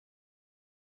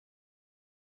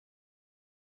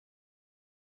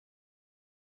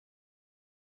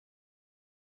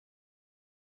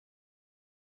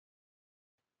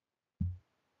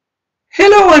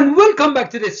Hello and welcome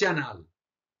back to this channel.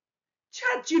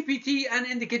 ChatGPT and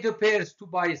indicator pairs to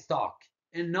buy stock,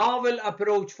 a novel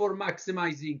approach for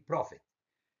maximizing profit.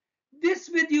 This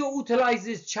video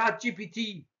utilizes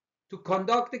ChatGPT to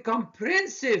conduct a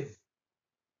comprehensive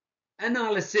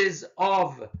analysis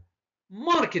of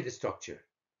market structure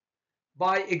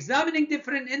by examining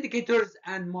different indicators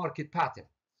and market patterns.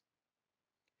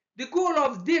 The goal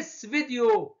of this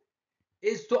video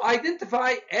is to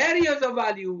identify areas of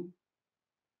value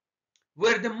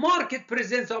where the market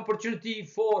presents opportunity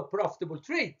for profitable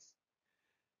trades.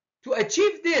 To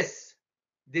achieve this,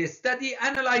 the study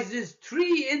analyzes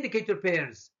three indicator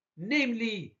pairs,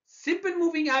 namely simple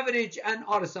moving average and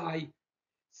RSI,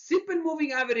 simple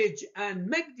moving average and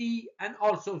MACD, and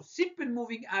also simple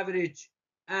moving average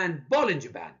and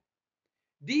Bollinger Band.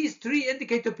 These three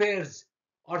indicator pairs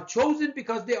are chosen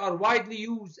because they are widely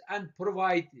used and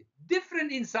provide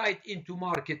different insight into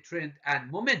market trend and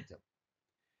momentum.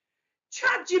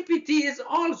 ChatGPT is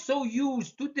also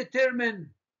used to determine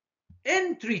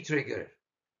entry trigger,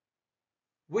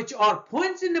 which are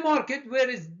points in the market where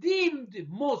it's deemed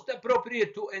most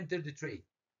appropriate to enter the trade.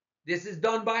 This is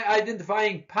done by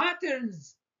identifying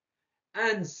patterns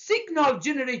and signal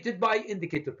generated by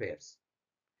indicator pairs.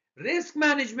 Risk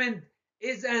management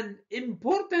is an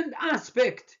important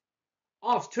aspect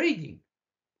of trading,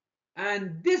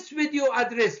 and this video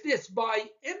addresses this by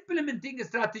implementing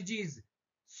strategies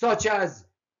such as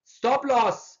stop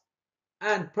loss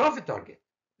and profit target.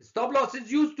 Stop loss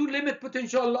is used to limit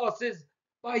potential losses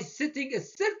by setting a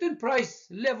certain price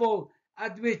level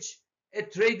at which a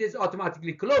trade is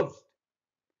automatically closed.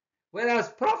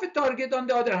 Whereas profit target, on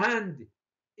the other hand,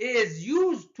 is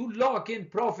used to lock in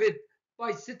profit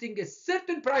by setting a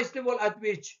certain price level at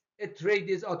which a trade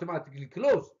is automatically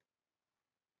closed.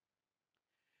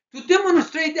 To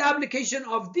demonstrate the application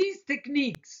of these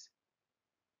techniques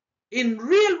in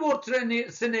real-world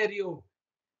scenario,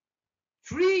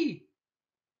 three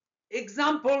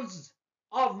examples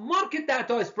of market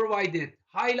data is provided,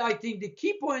 highlighting the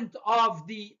key point of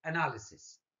the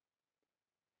analysis.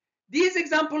 These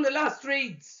examples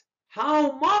illustrates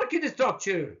how market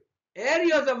structure,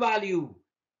 areas of value,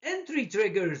 entry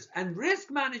triggers, and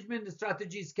risk management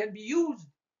strategies can be used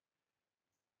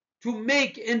to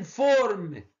make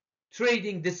informed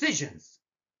trading decisions.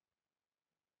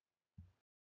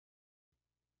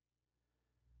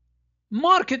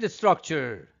 Market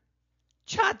structure.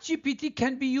 ChatGPT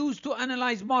can be used to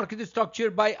analyze market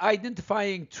structure by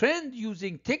identifying trend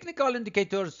using technical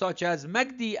indicators such as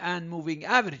MACD and moving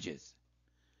averages.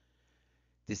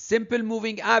 The simple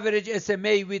moving average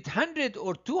SMA with 100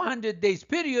 or 200 days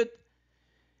period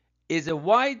is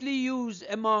widely used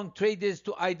among traders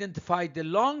to identify the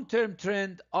long-term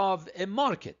trend of a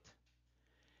market.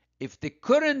 If the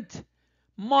current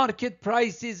market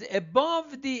price is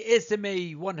above the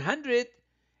SMA 100,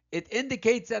 it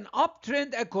indicates an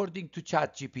uptrend according to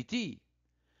ChatGPT.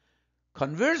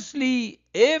 Conversely,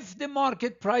 if the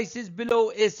market price is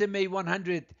below SMA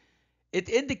 100, it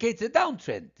indicates a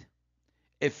downtrend.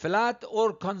 A flat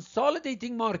or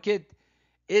consolidating market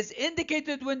is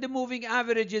indicated when the moving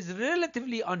average is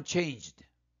relatively unchanged.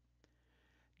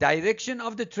 Direction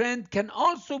of the trend can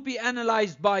also be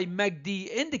analyzed by MACD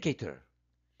indicator.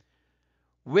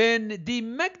 When the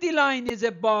MACD line is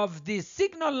above the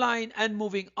signal line and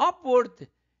moving upward,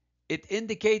 it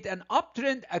indicates an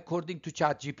uptrend according to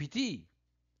ChatGPT.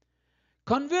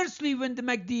 Conversely, when the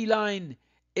MACD line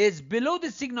is below the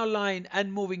signal line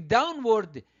and moving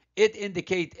downward, it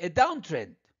indicates a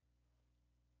downtrend.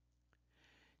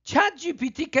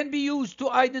 ChatGPT can be used to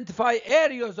identify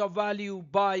areas of value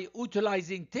by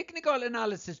utilizing technical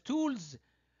analysis tools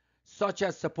such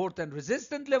as support and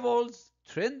resistance levels,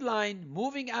 trend line,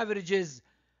 moving averages,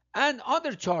 and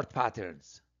other chart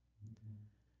patterns.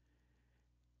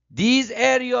 These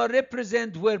areas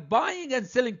represent where buying and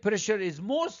selling pressure is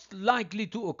most likely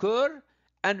to occur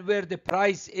and where the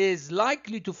price is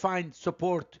likely to find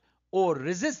support or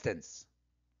resistance.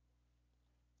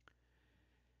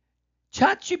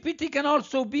 ChatGPT can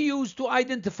also be used to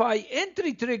identify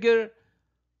entry trigger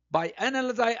by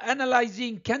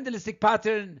analyzing candlestick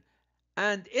pattern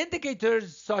and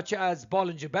indicators such as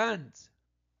Bollinger Bands.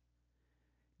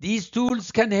 These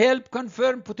tools can help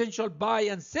confirm potential buy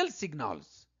and sell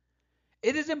signals.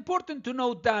 It is important to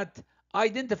note that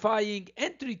identifying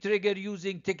entry trigger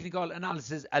using technical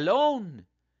analysis alone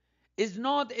is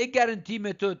not a guarantee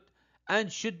method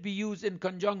and should be used in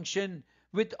conjunction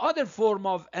with other forms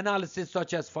of analysis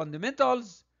such as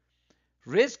fundamentals,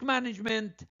 risk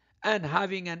management, and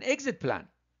having an exit plan.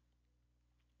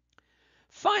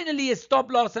 Finally, a stop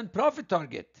loss and profit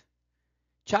target.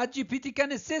 ChatGPT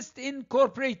can assist in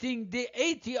incorporating the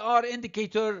ATR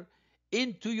indicator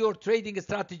into your trading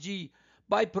strategy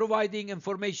by providing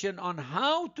information on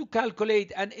how to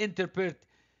calculate and interpret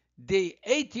the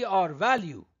ATR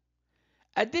value.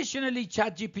 Additionally,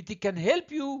 ChatGPT can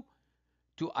help you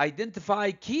to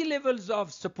identify key levels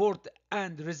of support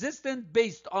and resistance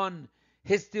based on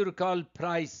historical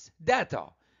price data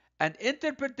and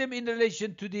interpret them in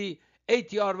relation to the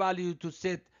ATR value to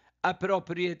set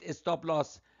appropriate stop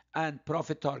loss and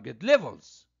profit target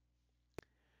levels.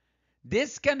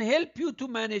 This can help you to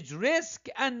manage risk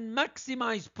and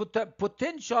maximize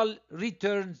potential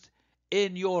returns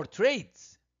in your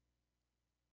trades.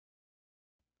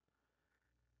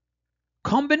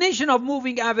 Combination of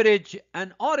moving average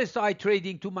and RSI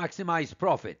trading to maximize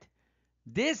profit.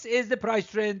 This is the price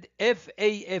trend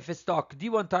FAF stock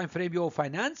D1 time frame Yo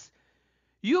Finance.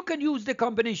 You can use the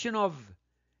combination of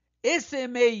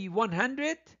SMA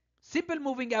 100, simple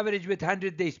moving average with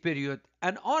 100 days period,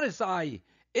 and RSI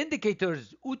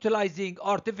indicators utilizing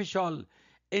artificial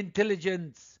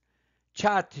intelligence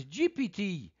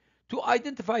ChatGPT to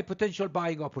identify potential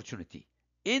buying opportunity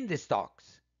in the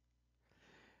stocks.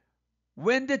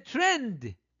 When the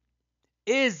trend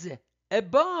is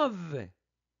above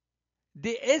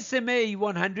the SMA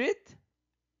 100,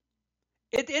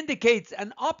 it indicates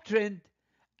an uptrend,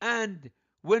 and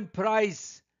when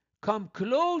price come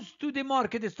close to the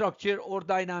market structure or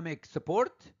dynamic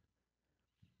support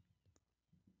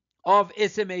of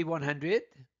SMA 100,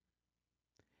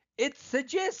 it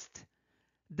suggests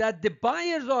that the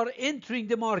buyers are entering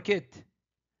the market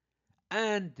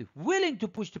and willing to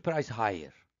push the price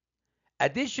higher.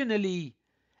 Additionally,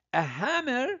 a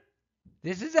hammer,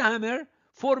 this is a hammer,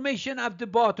 formation at the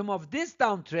bottom of this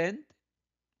downtrend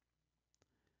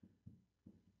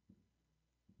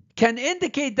can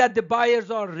indicate that the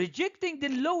buyers are rejecting the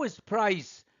lowest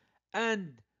price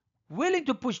and willing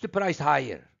to push the price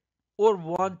higher or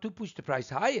want to push the price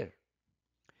higher.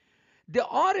 The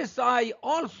RSI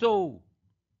also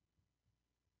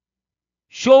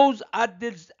shows at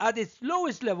its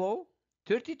lowest level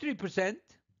 33%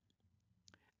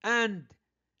 and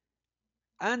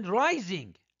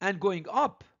rising and going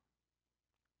up.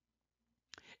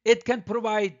 It can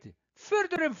provide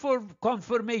further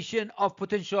confirmation of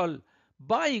potential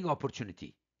buying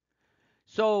opportunity.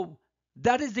 So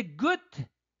that is a good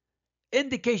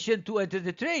indication to enter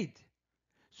the trade.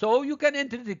 So you can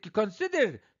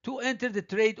consider to enter the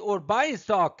trade or buy a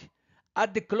stock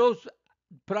at the close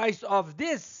price of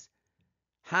this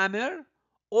hammer,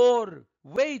 or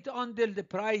wait until the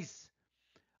price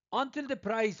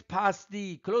past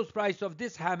the close price of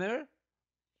this hammer,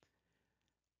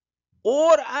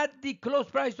 or at the close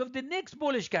price of the next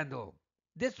bullish candle,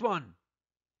 this one,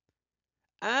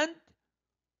 and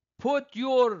put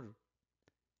your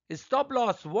stop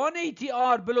loss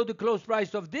 180R below the close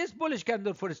price of this bullish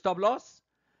candle for stop loss,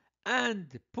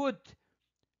 and put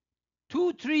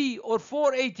 2, 3, or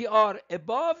 480R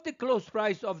above the close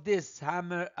price of this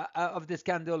hammer of this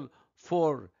candle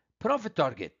for profit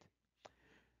target.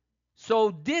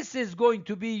 So this is going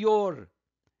to be your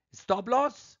stop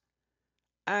loss,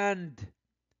 and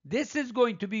this is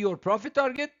going to be your profit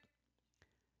target.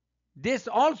 This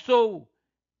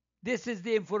is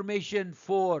the information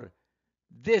for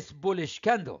this bullish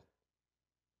candle.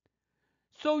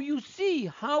 So you see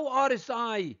how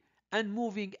RSI and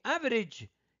moving average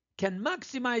can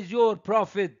maximize your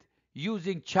profit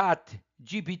using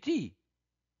ChatGPT.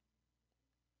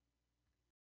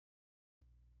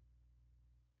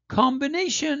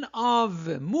 Combination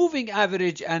of moving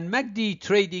average and MACD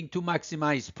trading to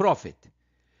maximize profit.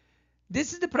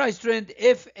 This is the price trend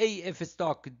FAF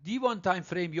stock D1 time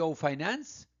frame Yo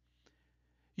Finance.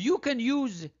 You can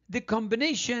use the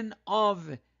combination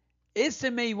of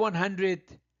SMA 100,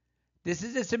 this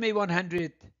is SMA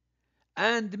 100,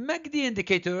 and MACD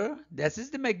indicator, this is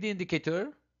the MACD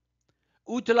indicator,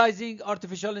 utilizing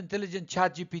artificial intelligence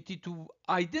ChatGPT to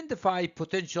identify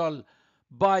potential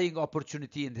buying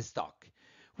opportunity in the stock.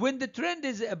 When the trend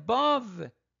is above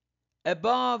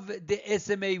the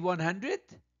SMA 100,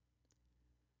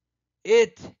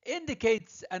 it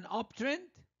indicates an uptrend,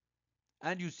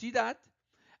 and you see that.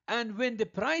 And when the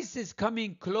price is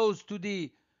coming close to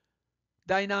the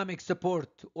dynamic support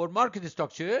or market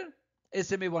structure,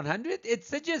 SMA 100, it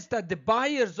suggests that the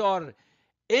buyers are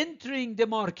entering the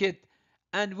market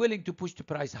and willing to push the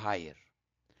price higher.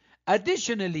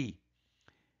 Additionally,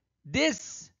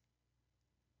 this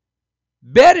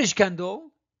bearish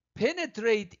candle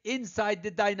penetrate inside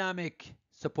the dynamic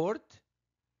support,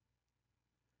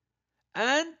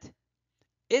 and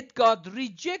it got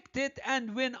rejected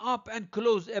and went up and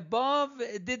closed above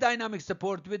the dynamic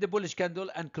support with the bullish candle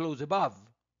and close above.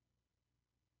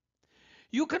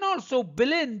 You can also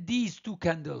blend these two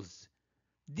candles.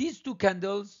 These two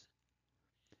candles,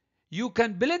 you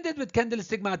can blend it with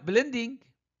candlestick mat blending,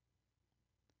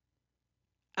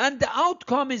 and the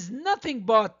outcome is nothing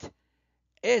but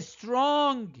a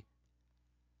strong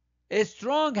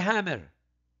hammer,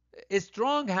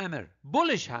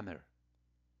 bullish hammer,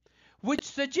 which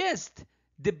suggests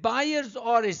the buyers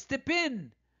are step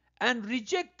in and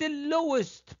reject the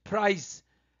lowest price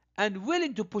and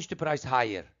willing to push the price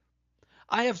higher.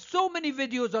 I have so many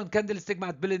videos on candlestick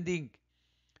mat blending.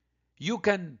 You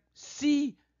can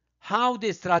see how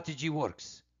the strategy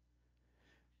works.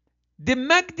 The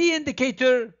MACD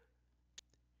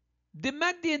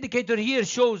indicator here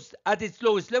shows at its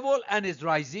lowest level and is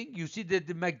rising. You see that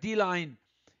the MACD line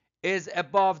is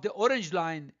above the orange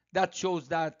line. That shows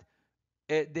that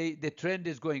the trend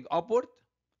is going upward.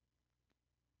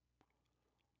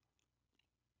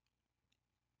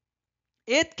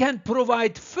 It can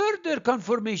provide further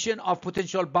confirmation of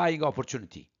potential buying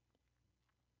opportunity.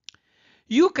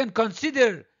 You can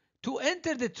consider to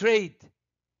enter the trade.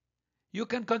 You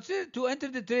can consider to enter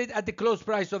the trade at the close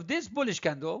price of this bullish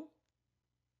candle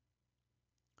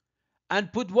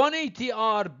and put 1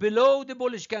 ATR below the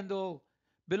bullish candle,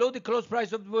 below the close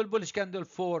price of the bullish candle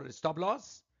for stop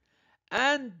loss,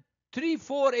 and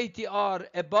 3-4 ATR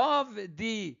above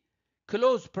the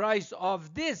close price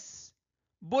of this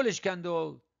bullish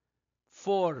candle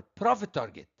for profit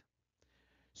target.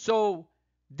 So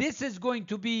this is going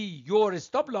to be your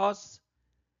stop loss,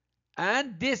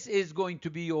 and this is going to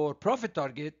be your profit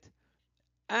target,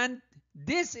 and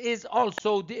this is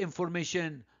also the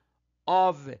information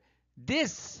of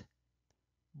this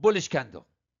bullish candle.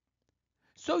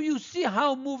 So you see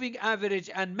how moving average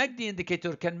and MACD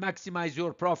indicator can maximize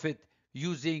your profit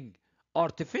using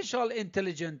Artificial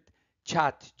Intelligence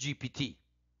ChatGPT.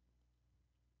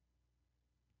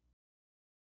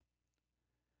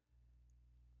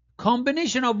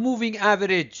 Combination of moving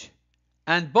average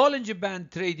and Bollinger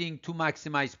Band trading to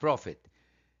maximize profit.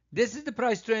 This is the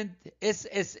price trend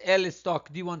SSL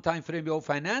stock D1 time frame of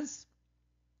finance.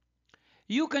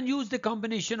 You can use the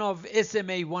combination of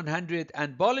SMA 100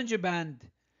 and Bollinger Band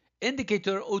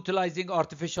indicator utilizing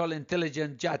Artificial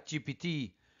Intelligence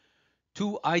ChatGPT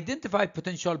to identify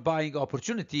potential buying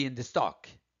opportunity in the stock.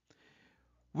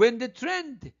 When the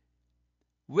trend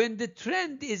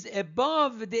is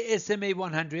above the SMA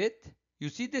 100, you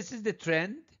see this is the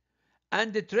trend,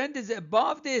 and the trend is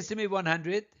above the SMA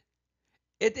 100,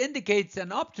 it indicates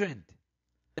an uptrend.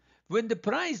 When the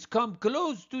price comes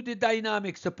close to the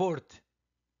dynamic support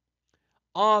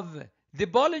of the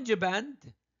Bollinger Band,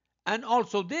 and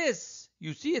also this,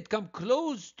 you see it come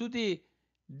close to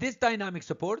this dynamic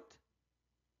support,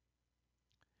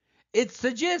 it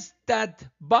suggests that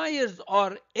buyers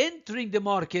are entering the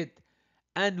market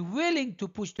and willing to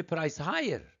push the price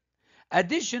higher.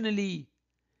 Additionally,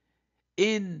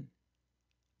 in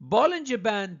Bollinger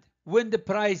Band, when the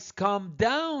price comes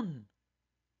down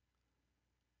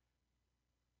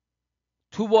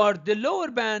toward the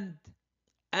lower band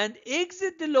and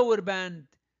exit the lower band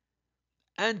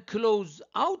and close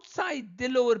outside the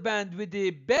lower band with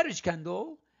the bearish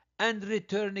candle and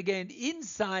return again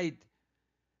inside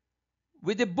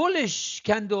with the bullish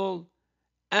candle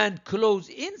and close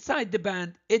inside the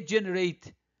band, it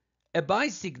generates a buy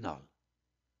signal.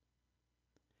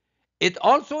 It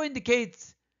also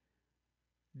indicates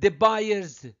the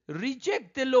buyers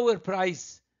reject the lower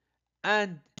price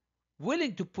and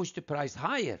willing to push the price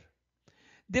higher.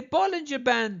 The Bollinger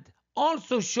Band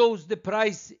also shows the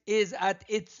price is at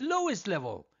its lowest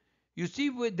level. You see,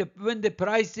 when the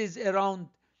price is around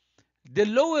the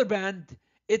lower band,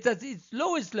 it's at its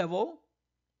lowest level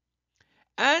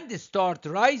and start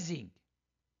rising.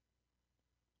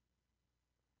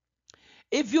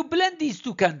 If you blend these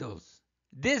two candles,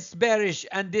 this bearish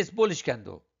and this bullish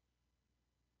candle,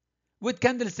 with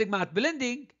candlestick mat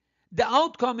blending, the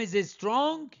outcome is a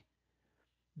strong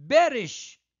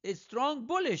bearish, a strong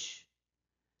bullish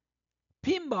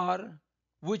pin bar,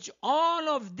 which all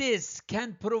of this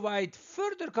can provide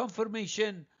further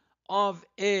confirmation of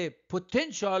a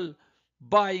potential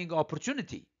buying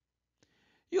opportunity.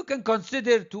 You can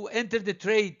consider to enter the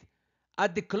trade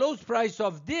at the close price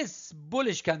of this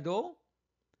bullish candle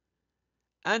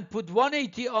and put 1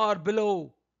 ATR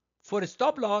below for a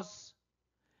stop loss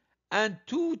and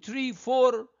 2, 3,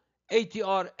 4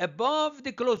 ATR above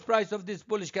the close price of this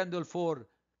bullish candle for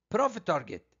profit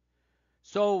target.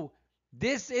 So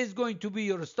this is going to be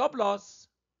your stop loss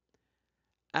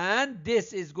and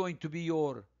this is going to be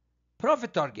your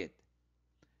profit target.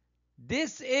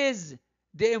 This is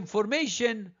the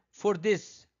information for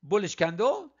this bullish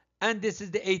candle, and this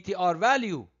is the ATR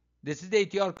value. This is the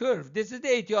ATR curve. This is the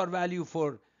ATR value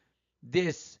for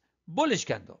this bullish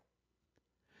candle.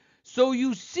 So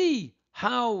you see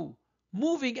how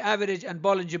moving average and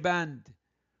Bollinger Band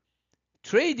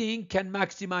trading can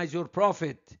maximize your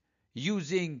profit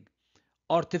using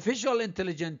Artificial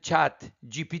Intelligence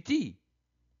ChatGPT.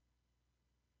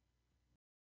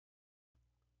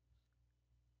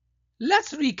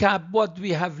 Let's recap what we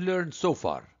have learned so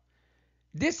far.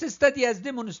 This study has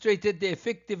demonstrated the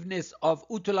effectiveness of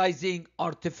utilizing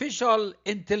Artificial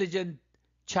Intelligence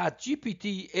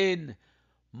ChatGPT in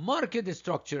market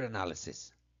structure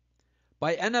analysis.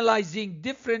 By analyzing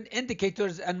different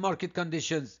indicators and market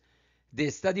conditions, the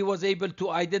study was able to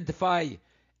identify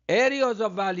areas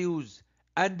of values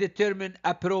and determine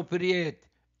appropriate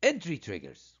entry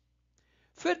triggers.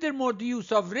 Furthermore, the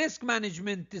use of risk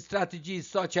management strategies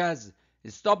such as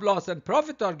stop loss and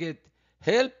profit target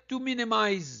help to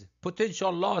minimize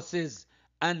potential losses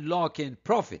and lock in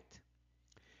profit.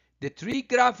 The three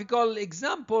graphical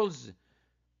examples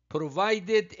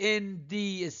provided in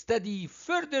the study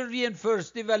further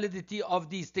reinforce the validity of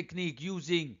this technique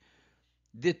using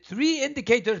the three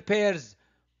indicator pairs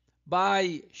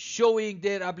by showing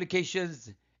their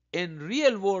applications in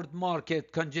real-world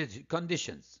market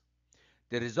conditions.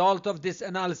 The result of this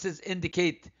analysis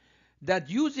indicate that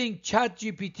using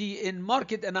ChatGPT in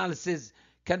market analysis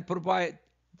can provide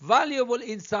valuable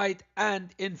insight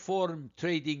and inform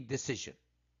trading decision.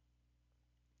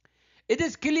 It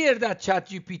is clear that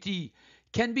ChatGPT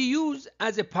can be used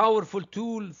as a powerful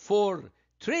tool for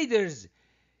traders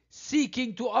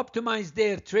seeking to optimize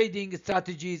their trading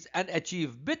strategies and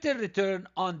achieve better return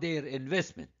on their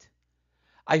investment.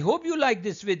 I hope you like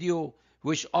this video.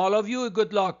 Wish all of you a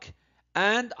good luck,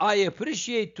 and I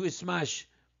appreciate to smash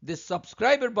the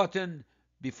subscriber button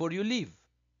before you leave.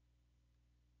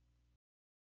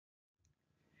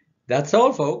 That's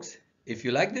all, folks. If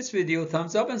you like this video,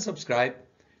 thumbs up and subscribe.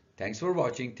 Thanks for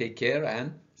watching. Take care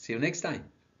and see you next time.